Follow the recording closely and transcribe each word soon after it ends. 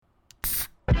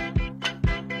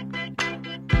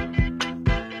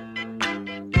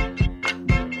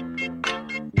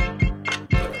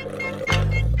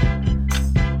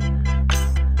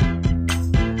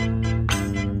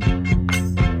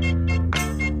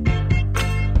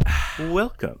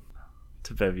Welcome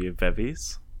to Bevy of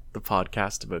Bevies, the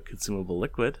podcast about consumable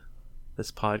liquid.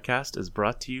 This podcast is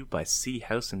brought to you by C.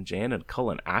 House and Jan and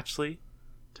Cullen Atchley.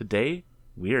 Today,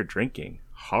 we are drinking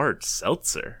hard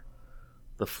seltzer.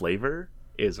 The flavor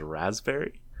is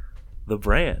raspberry. The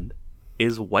brand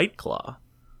is White Claw.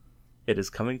 It is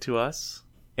coming to us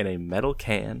in a metal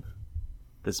can.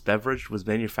 This beverage was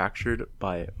manufactured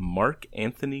by Mark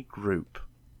Anthony Group.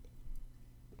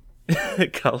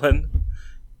 Cullen,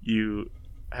 you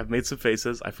have made some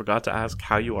faces. I forgot to ask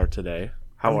how you are today.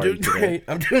 How are you today?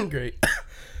 I'm doing great.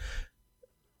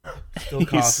 Still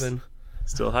coughing.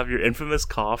 Still have your infamous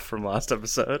cough from last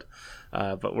episode,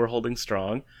 but we're holding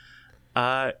strong.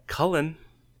 Cullen,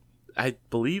 I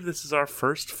believe this is our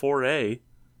first foray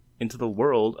into the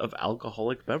world of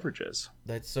alcoholic beverages.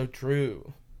 That's so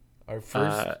true. Our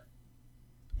first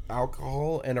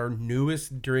alcohol and our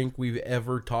newest drink we've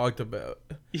ever talked about.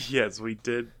 Yes, we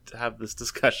did have this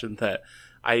discussion that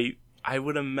I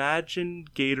would imagine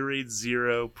Gatorade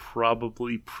Zero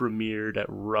probably premiered at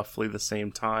roughly the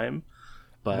same time.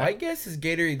 But my guess is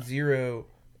Gatorade Zero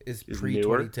is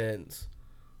pre-2010s.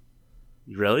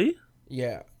 Really?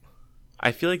 Yeah.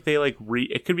 I feel like they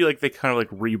it could be like they kind of like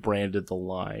rebranded the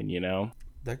line, you know?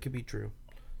 That could be true.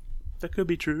 That could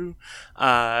be true.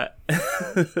 But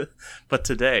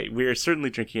today, we are certainly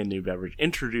drinking a new beverage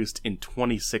introduced in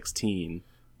 2016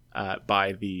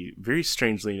 by the very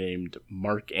strangely named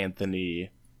Mark Anthony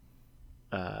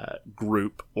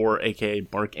Group, or aka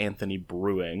Mark Anthony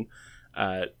Brewing.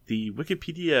 The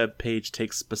Wikipedia page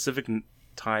takes specific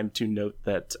time to note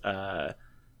that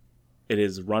it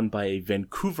is run by a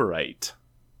Vancouverite,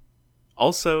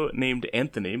 also named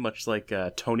Anthony, much like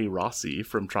Tony Rossi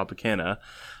from Tropicana.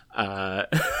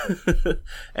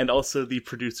 And also the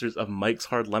producers of Mike's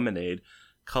Hard Lemonade.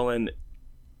 Cullen,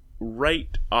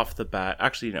 right off the bat,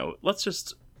 actually, no, let's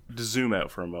just zoom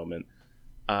out for a moment.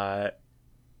 I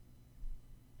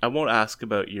won't ask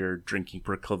about your drinking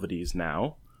proclivities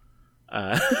now,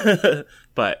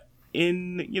 but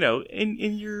in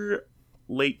your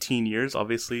late teen years,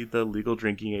 obviously the legal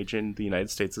drinking age in the United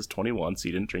States is 21, so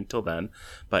you didn't drink till then.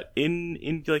 But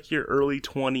in like your early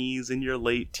 20s, in your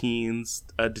late teens,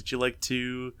 did you like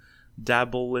to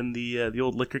dabble in the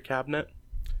old liquor cabinet?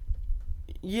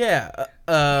 Yeah.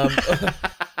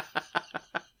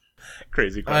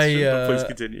 Crazy question, but please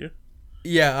continue.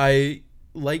 Yeah, I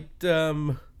liked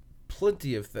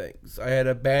plenty of things. I had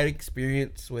a bad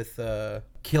experience with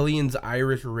Killian's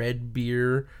Irish Red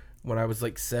beer when I was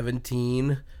like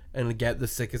 17 and got the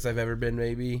sickest I've ever been,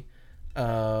 maybe.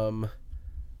 And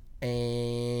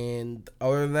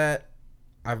other than that,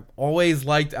 I've always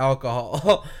liked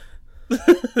alcohol.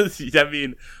 I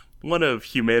mean, one of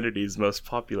humanity's most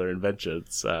popular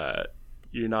inventions.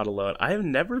 You're not alone. I have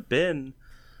never been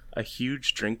a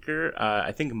huge drinker.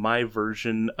 I think my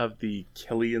version of the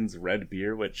Killian's Red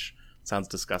beer, which sounds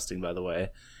disgusting, by the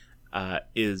way,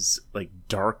 is like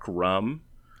dark rum.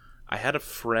 I had a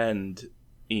friend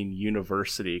in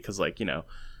university because, the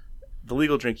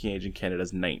legal drinking age in Canada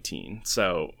is 19.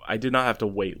 So I did not have to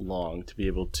wait long to be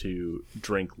able to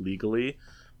drink legally.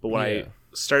 But when I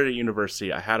started at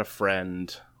university, I had a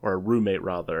friend, or a roommate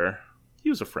rather. He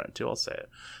was a friend too, I'll say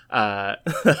it.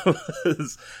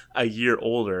 Was a year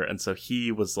older. And so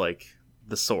he was like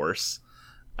the source,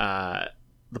 the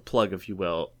plug, if you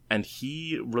will. And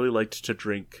he really liked to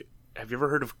drink. Have you ever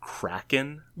heard of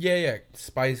Kraken? Yeah.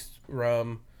 Spiced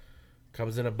rum.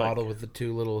 Comes in a bottle with the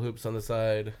two little hoops on the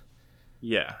side.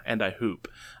 Yeah, and I hoop.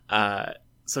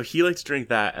 So he liked to drink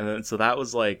that, and then so that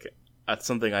was that's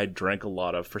something I drank a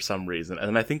lot of for some reason. And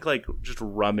then I think just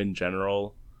rum in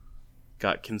general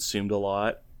got consumed a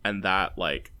lot, and that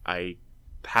I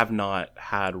have not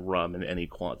had rum in any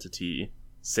quantity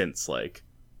since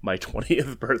my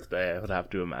 20th birthday, I would have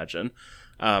to imagine.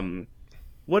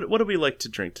 What do we like to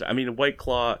drink today? I mean, White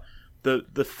Claw,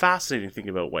 the fascinating thing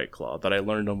about White Claw that I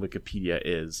learned on Wikipedia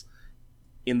is,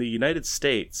 in the United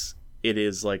States, it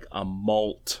is like a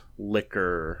malt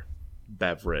liquor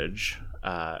beverage.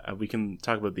 We can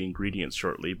talk about the ingredients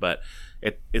shortly, but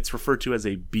it's referred to as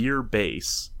a beer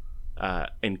base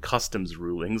in customs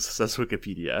rulings, says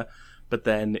Wikipedia. But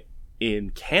then in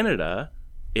Canada,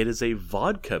 it is a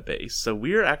vodka base. So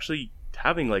we're actually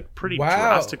having pretty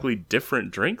drastically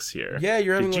different drinks here. Yeah,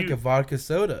 you're having a vodka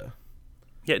soda.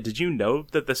 Yeah, did you know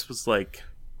that this was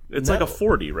it's No. like a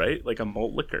 40, right? Like a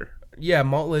malt liquor. Yeah,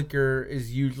 malt liquor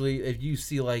is usually, if you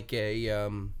see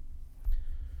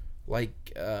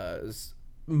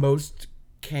most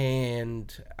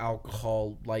canned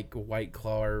alcohol, like White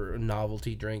Claw or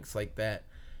novelty drinks like that,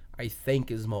 I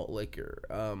think is malt liquor.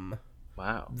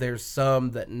 Wow. There's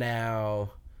some that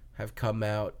now have come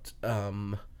out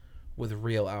with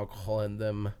real alcohol in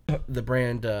them. The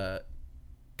brand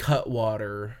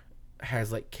Cutwater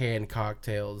has like canned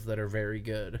cocktails that are very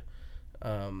good,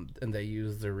 and they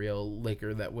use the real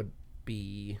liquor that would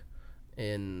be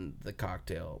in the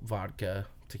cocktail: vodka,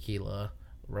 tequila,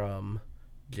 rum,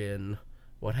 gin,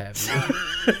 what have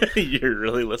you. You're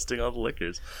really listing all the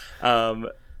liquors.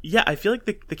 Yeah, I feel like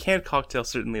the canned cocktail is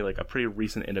certainly like a pretty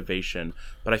recent innovation,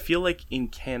 but I feel like in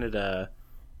Canada,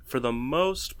 for the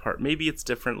most part, maybe it's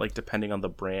different, like depending on the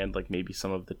brand, like maybe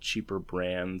some of the cheaper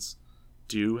brands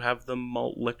do have the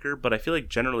malt liquor, but I feel like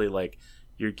generally like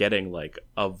you're getting like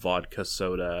a vodka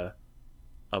soda,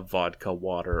 a vodka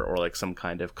water, or like some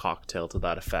kind of cocktail to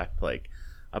that effect. Like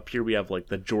up here we have like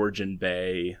the Georgian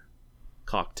Bay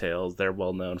cocktails. They're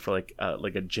well known for like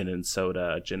a gin and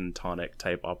soda, gin and tonic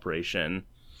type operation.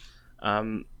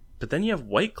 But then you have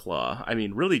White Claw. I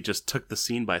mean, really just took the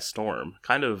scene by storm.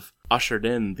 Kind of ushered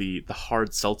in the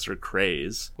hard seltzer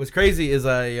craze. What's crazy is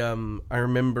I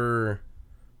remember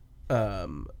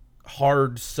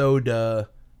hard soda,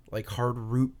 like hard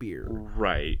root beer,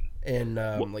 right? And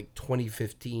like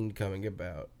 2015 coming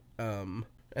about, and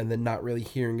then not really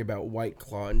hearing about White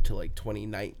Claw until like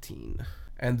 2019,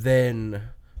 and then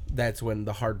that's when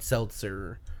the hard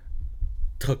seltzer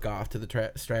took off to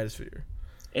the stratosphere.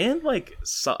 And like,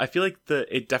 so I feel like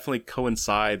it definitely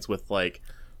coincides with like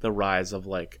the rise of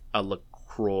like a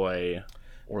LaCroix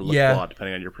or LaCroix,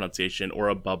 depending on your pronunciation, or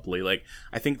a bubbly. Like,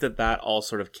 I think that all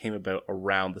sort of came about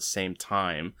around the same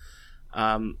time.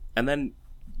 And then,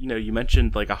 you know, you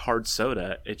mentioned like a hard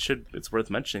soda. It's worth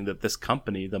mentioning that this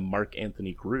company, the Mark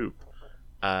Anthony Group,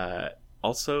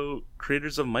 also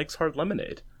creators of Mike's Hard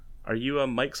Lemonade. Are you a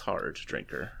Mike's Hard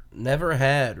drinker? Never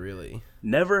had, really.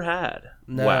 Never had.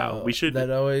 No, wow, we should.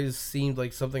 That always seemed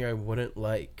like something I wouldn't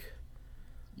like.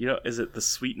 You know, is it the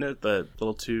sweetness, the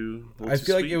little too? I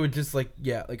feel like it would just like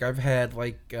I've had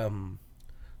like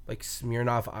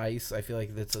Smirnoff Ice. I feel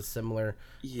like that's a similar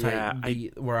type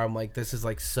beat where I'm like, this is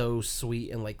like so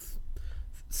sweet and like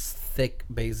thick,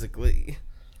 basically.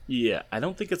 Yeah, I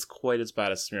don't think it's quite as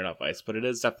bad as Smirnoff Ice, but it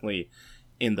is definitely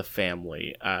in the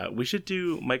family. We should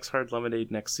do Mike's Hard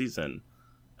Lemonade next season.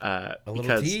 A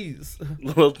little tease.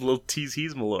 little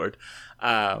tease, my lord.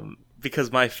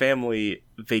 Because my family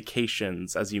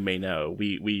vacations, as you may know,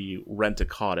 we rent a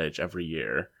cottage every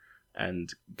year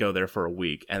and go there for a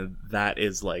week, and that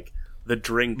is like the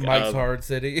drink Mike's Hard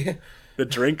City. The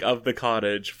drink of the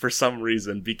cottage, for some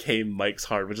reason, became Mike's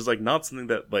Hard, which is like not something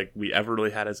that like we ever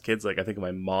really had as kids. Like I think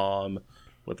my mom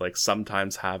would like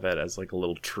sometimes have it as like a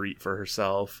little treat for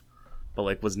herself, but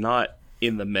like was not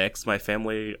in the mix. My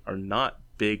family are not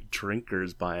big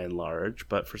drinkers by and large,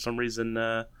 but for some reason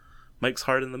Mike's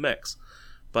Hard in the mix.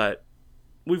 But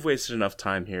we've wasted enough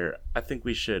time here. I think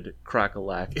we should crack a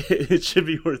lack. It should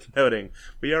be worth noting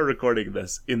we are recording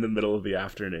this in the middle of the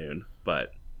afternoon,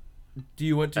 but do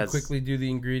you want to quickly do the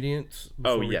ingredients?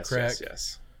 Oh,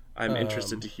 yes. I'm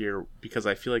interested to hear, because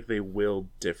I feel like they will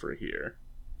differ here.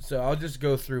 So I'll just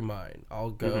go through mine.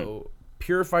 I'll go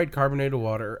purified carbonated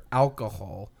water,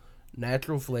 alcohol,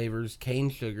 natural flavors, cane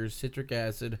sugars, citric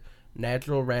acid,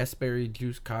 natural raspberry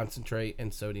juice concentrate,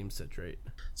 and sodium citrate.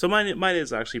 So mine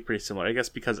is actually pretty similar, I guess,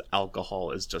 because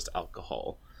alcohol is just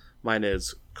alcohol. Mine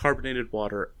is carbonated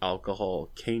water,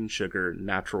 alcohol, cane sugar,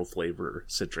 natural flavor,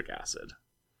 citric acid.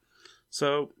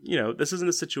 So, you know, this isn't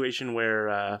a situation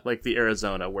where, like the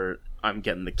Arizona, where I'm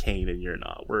getting the cane and you're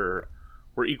not. We're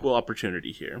equal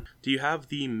opportunity here. Do you have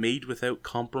the Made Without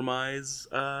Compromise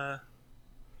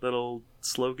little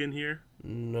slogan here?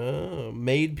 No,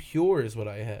 Made Pure is what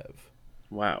I have.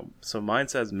 Wow. So mine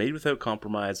says Made Without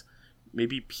Compromise.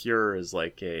 Maybe pure is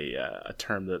like a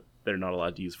term that they're not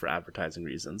allowed to use for advertising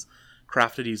reasons.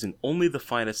 Crafted using only the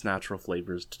finest natural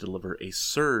flavors to deliver a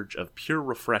surge of pure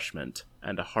refreshment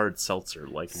and a hard seltzer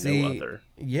like no other.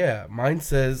 Yeah, mine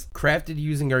says crafted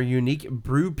using our unique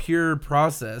Brew Pure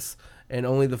process and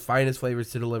only the finest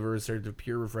flavors to deliver a surge of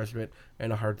pure refreshment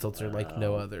and a hard seltzer like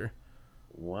no other.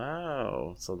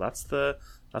 Wow. So that's the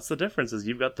difference, is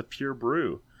you've got the pure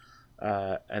brew,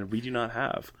 and we do not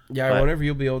have. Yeah, I wonder if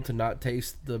you'll be able to not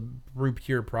taste the Brew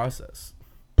Pure process.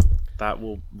 That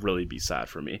will really be sad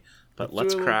for me. But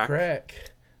let's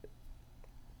crack.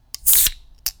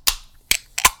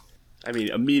 I mean,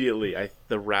 immediately,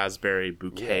 the raspberry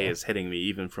bouquet is hitting me,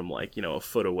 even from like, you know, a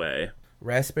foot away.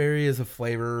 Raspberry is a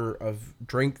flavor of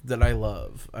drink that I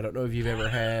love. I don't know if you've ever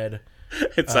had.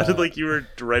 It sounded like you were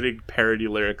writing parody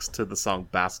lyrics to the song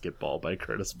 "Basketball" by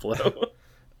Curtis Blow.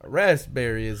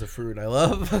 Raspberry is a fruit I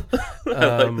love.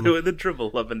 I like the way the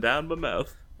dribble up and down my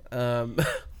mouth. And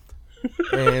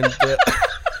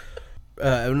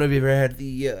I don't know if you ever had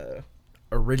the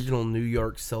original New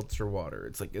York seltzer water.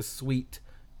 It's like a sweet,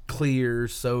 clear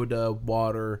soda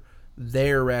water.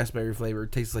 Their raspberry flavor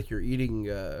tastes like you're eating,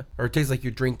 or it tastes like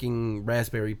you're drinking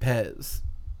raspberry Pez.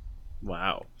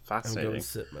 Wow, I'm fascinating. going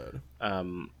sip mode.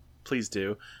 Please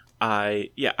do.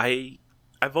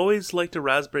 I've always liked a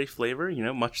raspberry flavor, you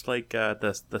know, much like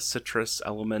the citrus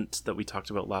element that we talked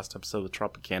about last episode with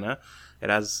Tropicana. It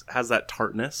has that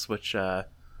tartness, which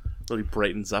really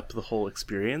brightens up the whole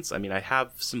experience. I mean, I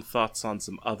have some thoughts on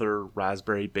some other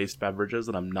raspberry-based beverages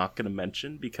that I'm not going to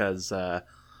mention because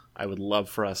I would love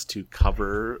for us to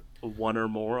cover one or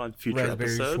more on future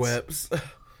Raspberry episodes. Schweppes.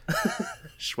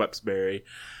 Schweppesberry.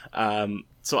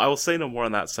 So I will say no more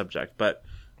on that subject, but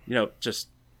you know, just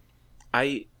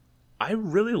I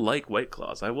really like White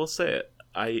Claws. I will say it.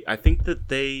 I think that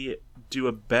they do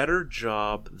a better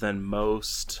job than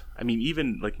most. I mean,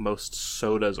 even like most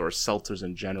sodas or seltzers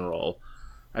in general.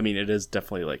 I mean, it is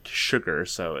definitely like sugar,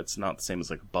 so it's not the same as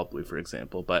like bubbly, for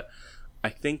example. But I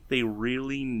think they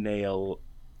really nail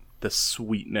the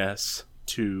sweetness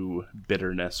to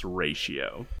bitterness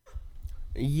ratio.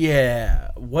 Yeah.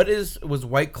 Was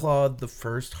White Claw the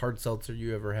first hard seltzer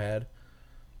you ever had?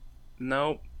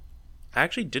 No, I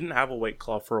actually didn't have a White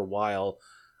Claw for a while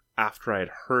after I had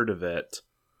heard of it.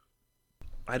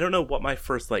 I don't know what my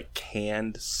first like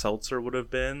canned seltzer would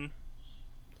have been.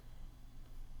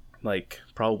 Like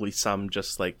probably some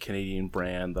just like Canadian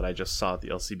brand that I just saw at the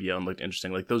LCBO and looked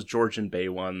interesting. Like those Georgian Bay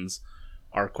ones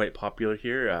are quite popular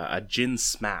here. A Gin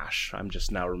Smash, I'm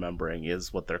just now remembering,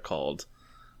 is what they're called,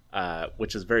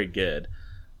 which is very good.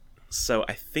 So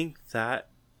I think that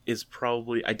is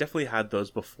probably... I definitely had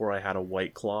those before I had a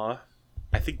White Claw.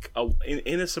 I think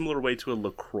in a similar way to a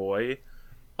LaCroix,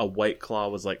 a White Claw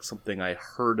was like something I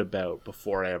heard about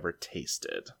before I ever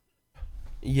tasted.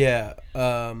 Yeah.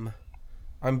 I'm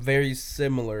very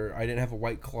similar. I didn't have a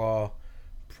White Claw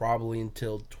probably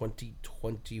until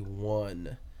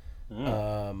 2021.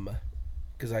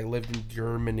 Because I lived in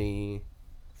Germany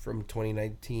from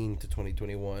 2019 to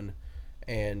 2021,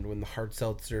 and when the hard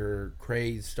seltzer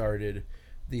craze started,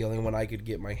 the only one I could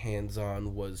get my hands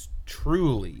on was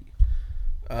Truly.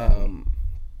 And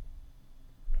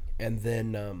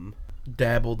then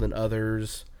dabbled in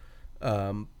others.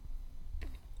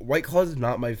 White Claw is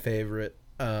not my favorite.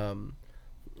 I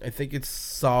think it's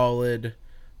solid.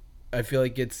 I feel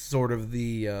like it's sort of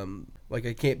the like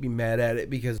I can't be mad at it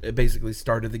because it basically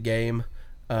started the game.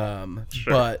 Sure.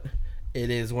 But it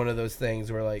is one of those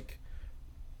things where like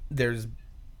there's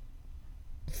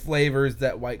flavors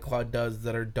that White Claw does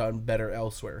that are done better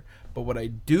elsewhere. But what I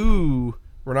do,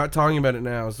 we're not talking about it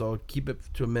now, so I'll keep it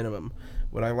to a minimum.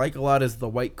 What I like a lot is the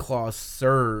White Claw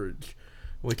Surge,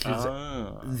 which is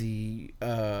the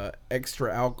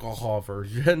extra alcohol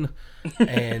version.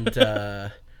 And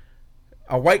a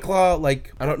White Claw,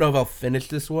 like, I don't know if I'll finish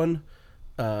this one.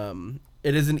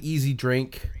 It is an easy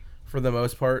drink for the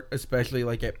most part, especially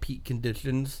like at peak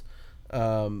conditions,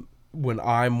 when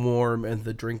I'm warm and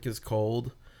the drink is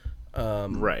cold.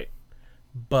 Right.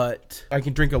 But I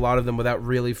can drink a lot of them without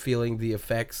really feeling the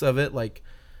effects of it. Like,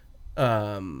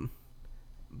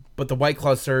 but the White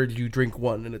Claw Surge, you drink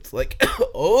one and it's like,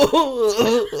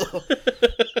 oh.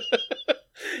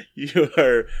 You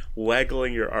are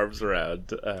waggling your arms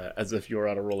around as if you were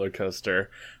on a roller coaster.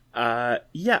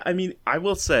 Yeah, I mean, I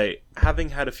will say, having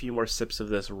had a few more sips of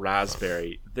this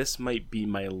raspberry, this might be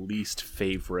my least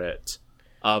favorite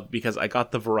because I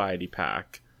got the variety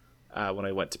pack when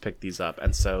I went to pick these up,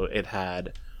 and so it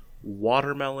had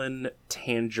watermelon,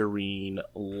 tangerine,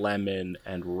 lemon,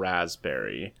 and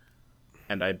raspberry.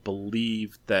 And I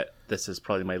believe that this is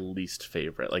probably my least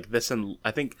favorite. Like this, and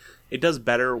I think it does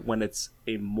better when it's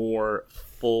a more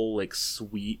full, like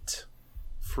sweet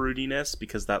fruitiness,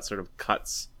 because that sort of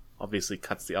obviously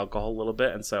cuts the alcohol a little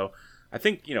bit. And so I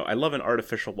think, you know, I love an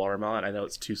artificial watermelon. I know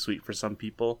it's too sweet for some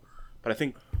people, but I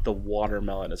think the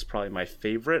watermelon is probably my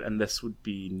favorite, and this would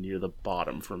be near the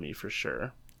bottom for me for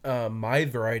sure. My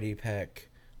variety pack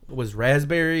was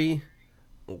raspberry,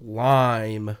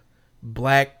 lime,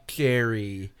 black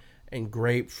cherry, and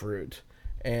grapefruit.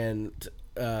 And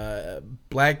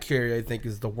black cherry, I think,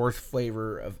 is the worst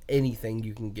flavor of anything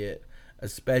you can get,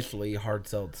 especially hard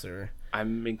seltzer.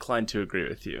 I'm inclined to agree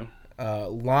with you.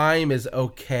 Lime is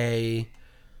okay,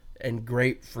 and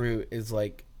grapefruit is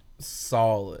like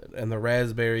solid, and the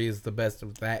raspberry is the best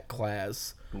of that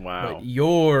class. Wow. But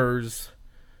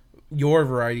your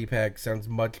variety pack sounds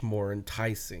much more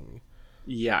enticing.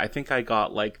 Yeah, I think I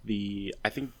got like I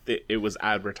think that it was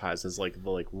advertised as like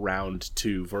the round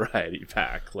 2 variety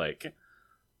pack. Like,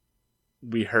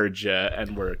 we heard ya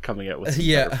and we're coming out with some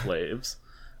better flavors.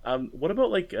 What about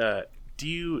like,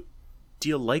 do do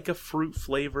you like a fruit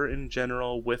flavor in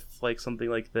general with like something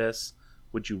like this?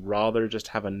 Would you rather just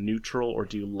have a neutral, or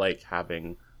do you like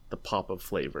having the pop of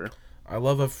flavor? I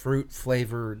love a fruit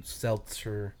flavored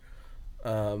seltzer.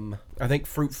 I think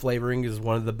fruit flavoring is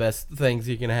one of the best things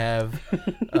you can have.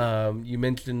 You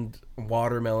mentioned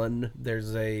watermelon.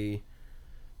 There's a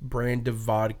brand of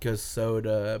vodka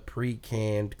soda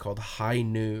pre-canned called High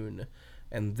Noon,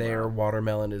 and their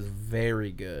watermelon is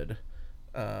very good.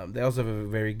 They also have a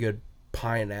very good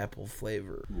pineapple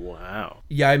flavor. Wow.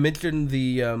 Yeah, I mentioned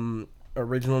the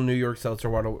original New York Seltzer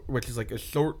water, which is like a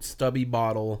short, stubby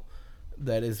bottle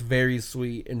that is very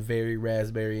sweet and very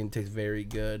raspberry and tastes very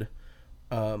good.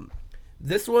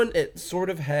 This one, it sort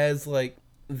of has like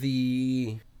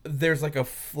there's like a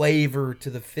flavor to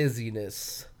the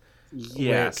fizziness.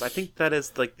 Yes, which, I think that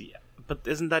is like but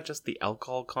isn't that just the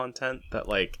alcohol content that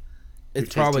like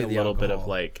it's probably a the little alcohol. bit of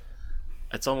like,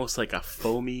 it's almost like a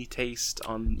foamy taste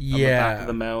on the Yeah. back of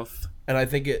the mouth. And I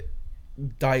think it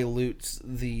dilutes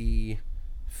the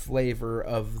flavor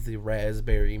of the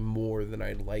raspberry more than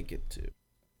I'd like it to.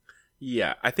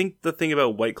 Yeah, I think the thing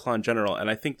about White Claw in general, and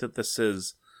I think that this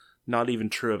is not even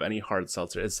true of any hard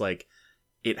seltzer, is like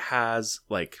it has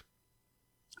a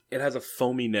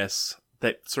foaminess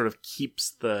that sort of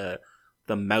keeps the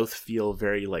mouthfeel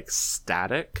very like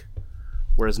static.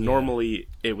 Whereas normally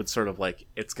it would sort of like,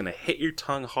 it's going to hit your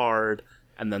tongue hard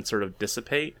and then sort of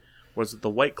dissipate. Whereas with the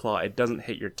White Claw, it doesn't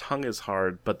hit your tongue as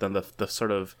hard, but then the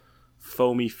sort of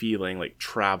foamy feeling like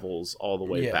travels all the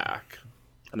way back.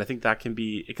 And I think that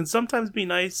it can sometimes be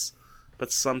nice,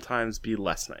 but sometimes be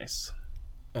less nice.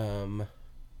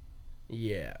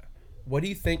 Yeah. What do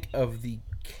you think of the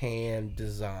can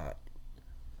design?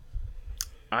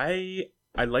 I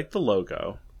like the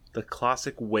logo, the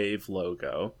classic wave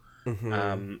logo.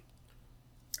 Mm-hmm.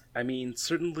 I mean,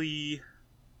 certainly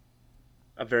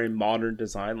a very modern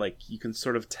design. Like, you can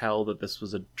sort of tell that this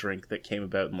was a drink that came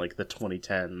about in like the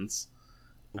 2010s.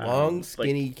 Long,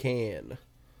 skinny can.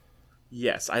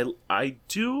 Yes, I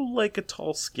do like a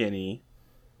tall, skinny.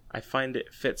 I find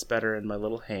it fits better in my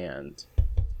little hand.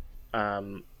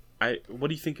 What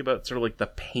do you think about sort of like the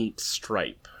paint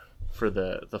stripe for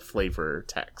the flavor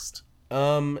text?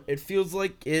 It feels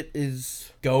like it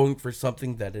is going for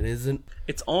something that it isn't.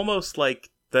 It's almost like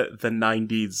the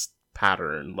 90s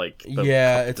pattern, like the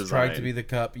yeah, cup it's design. trying to be the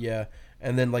cup, yeah.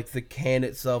 And then like the can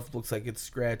itself looks like it's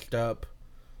scratched up.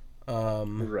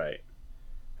 Right.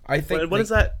 I think What is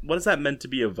that meant to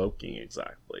be evoking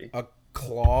exactly? a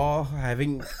claw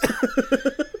having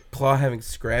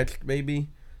scratched maybe.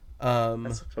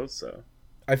 I suppose so.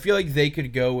 I feel like they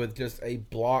could go with just a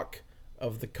block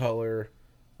of the color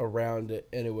around it,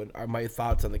 and it would. My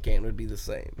thoughts on the can would be the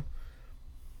same.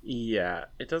 Yeah,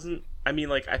 it doesn't. I mean,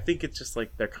 like, I think it's just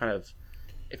like they're kind of.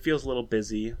 It feels a little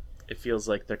busy. It feels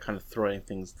like they're kind of throwing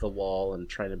things at the wall and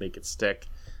trying to make it stick.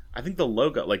 I think the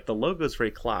logo is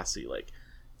very classy. Like,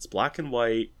 it's black and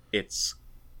white. It's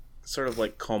sort of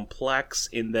like complex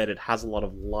in that it has a lot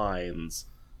of lines,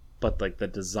 but like the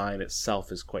design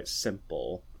itself is quite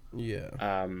simple. Yeah.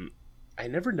 I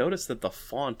never noticed that the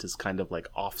font is kind of like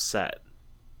offset.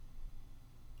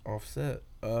 Offset.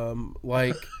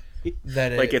 Like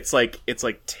that. Like it's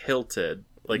like tilted.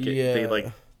 Like they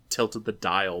like tilted the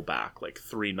dial back like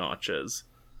 3 notches,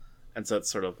 and so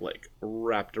it's sort of like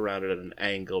wrapped around it at an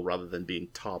angle rather than being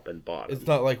top and bottom. It's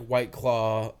not like White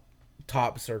Claw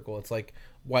top circle. It's like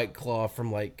White Claw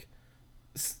from like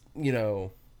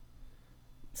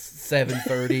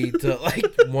 7:30 to like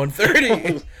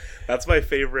 1:30. That's my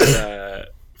favorite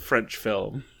French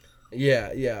film. Yeah.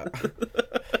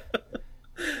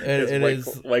 And it White,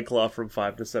 is White Claw from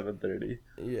 5 to 7:30.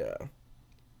 Yeah.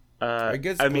 I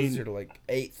guess closer to like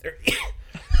 8:30.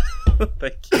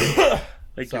 Thank you.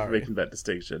 Thank you for making that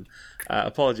distinction.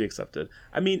 Apology accepted.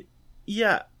 I mean,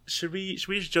 yeah. Should we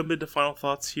just jump into final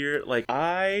thoughts here? Like,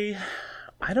 I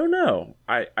don't know.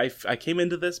 I came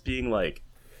into this being like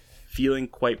feeling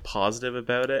quite positive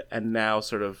about it, and now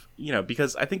sort of,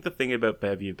 because I think the thing about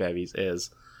Bevy of Bevies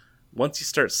is once you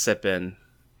start sipping,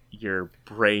 your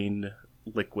brain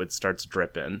liquid starts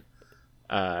dripping.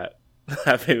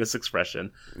 That famous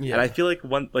expression. Yeah. And I feel like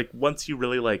once you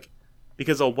really like,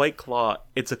 because a White Claw,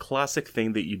 it's a classic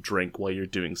thing that you drink while you're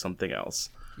doing something else.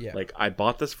 Yeah. Like, I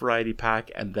bought this variety pack,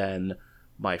 and then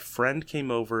my friend came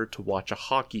over to watch a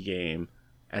hockey game,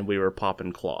 and we were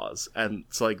popping claws. And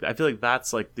so, like, I feel like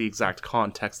that's, like, the exact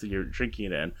context that you're drinking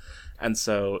it in. And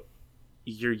so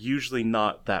you're usually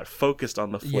not that focused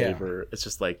on the flavor. Yeah. It's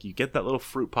just, like, you get that little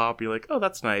fruit pop, you're like, oh,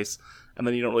 that's nice. And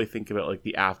then you don't really think about, like,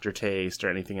 the aftertaste or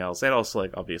anything else. And also,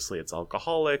 like, obviously it's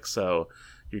alcoholic, so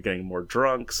you're getting more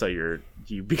drunk, so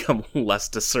you become less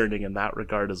discerning in that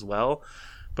regard as well.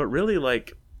 But really,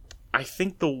 like, I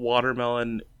think the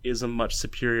watermelon is a much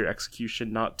superior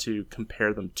execution, not to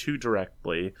compare them too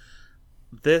directly.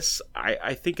 This,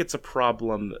 I think it's a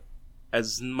problem.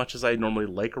 As much as I normally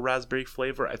like a raspberry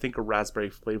flavor, I think a raspberry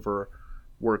flavor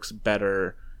works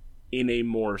better in a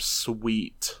more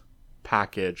sweet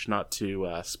package, not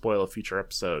to spoil a future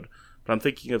episode. But I'm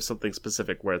thinking of something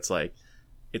specific where it's like,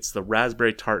 it's the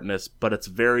raspberry tartness, but it's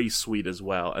very sweet as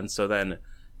well. And so then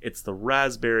it's the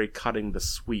raspberry cutting the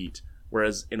sweet,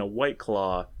 whereas in a White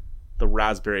Claw, the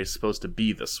raspberry is supposed to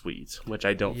be the sweet, which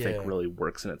I don't think really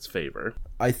works in its favor.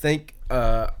 I think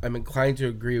I'm inclined to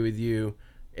agree with you.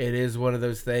 It is one of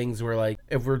those things where, like,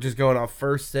 if we're just going off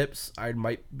first sips, I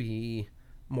might be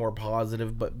more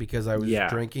positive, but because I was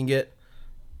drinking it,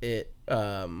 it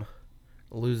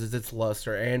loses its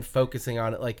luster. And focusing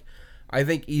on it, like, I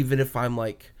think even if I'm,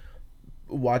 like,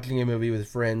 watching a movie with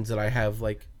friends and I have,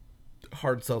 like,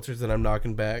 hard seltzers that I'm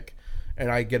knocking back and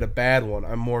I get a bad one,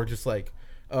 I'm more just like,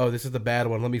 oh, this is the bad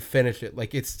one, let me finish it.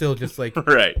 Like, it's still just like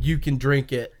right. You can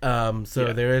drink it.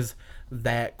 There is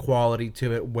that quality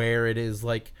to it where it is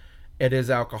like, it is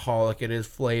alcoholic, it is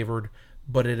flavored,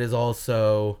 but it is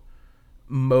also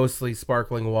mostly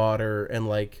sparkling water and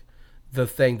like the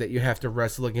thing that you have to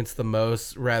wrestle against the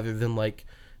most, rather than like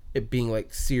it being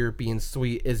like syrupy and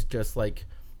sweet, is just like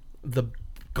the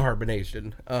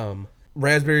carbonation.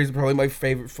 Raspberry is probably my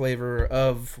favorite flavor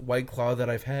of White Claw that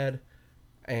I've had,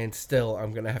 and still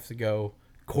I'm gonna have to go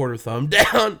quarter thumb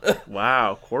down.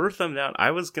 Wow, quarter thumb down.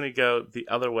 I was gonna go the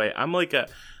other way. I'm like a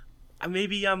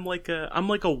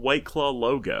White Claw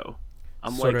logo.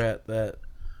 I'm sort like of at that.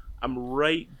 I'm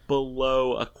right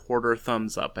below a quarter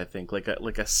thumbs up. I think like a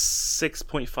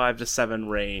 6.5 to 7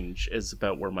 range is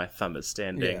about where my thumb is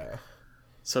standing. Yeah.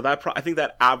 So that I think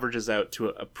that averages out to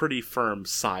a pretty firm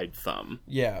side thumb.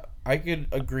 Yeah, I could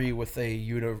agree with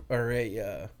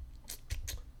a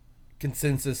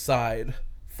consensus side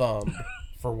thumb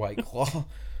for White Claw.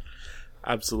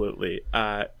 Absolutely.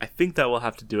 I think that will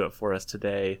have to do it for us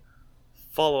today.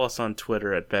 Follow us on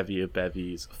Twitter at Bevy of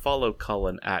Bevies. Follow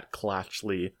Cullen at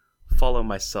Clatchley. Follow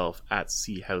myself at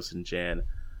Jan.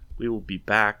 We will be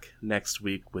back next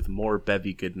week with more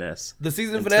Bevy goodness. The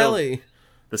season finale.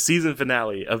 The season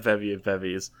finale of Bevy of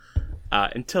Bevies.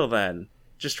 Until then,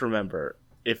 just remember,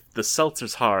 if the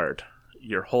seltzer's hard,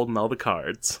 you're holding all the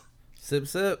cards. Sip,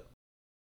 sip.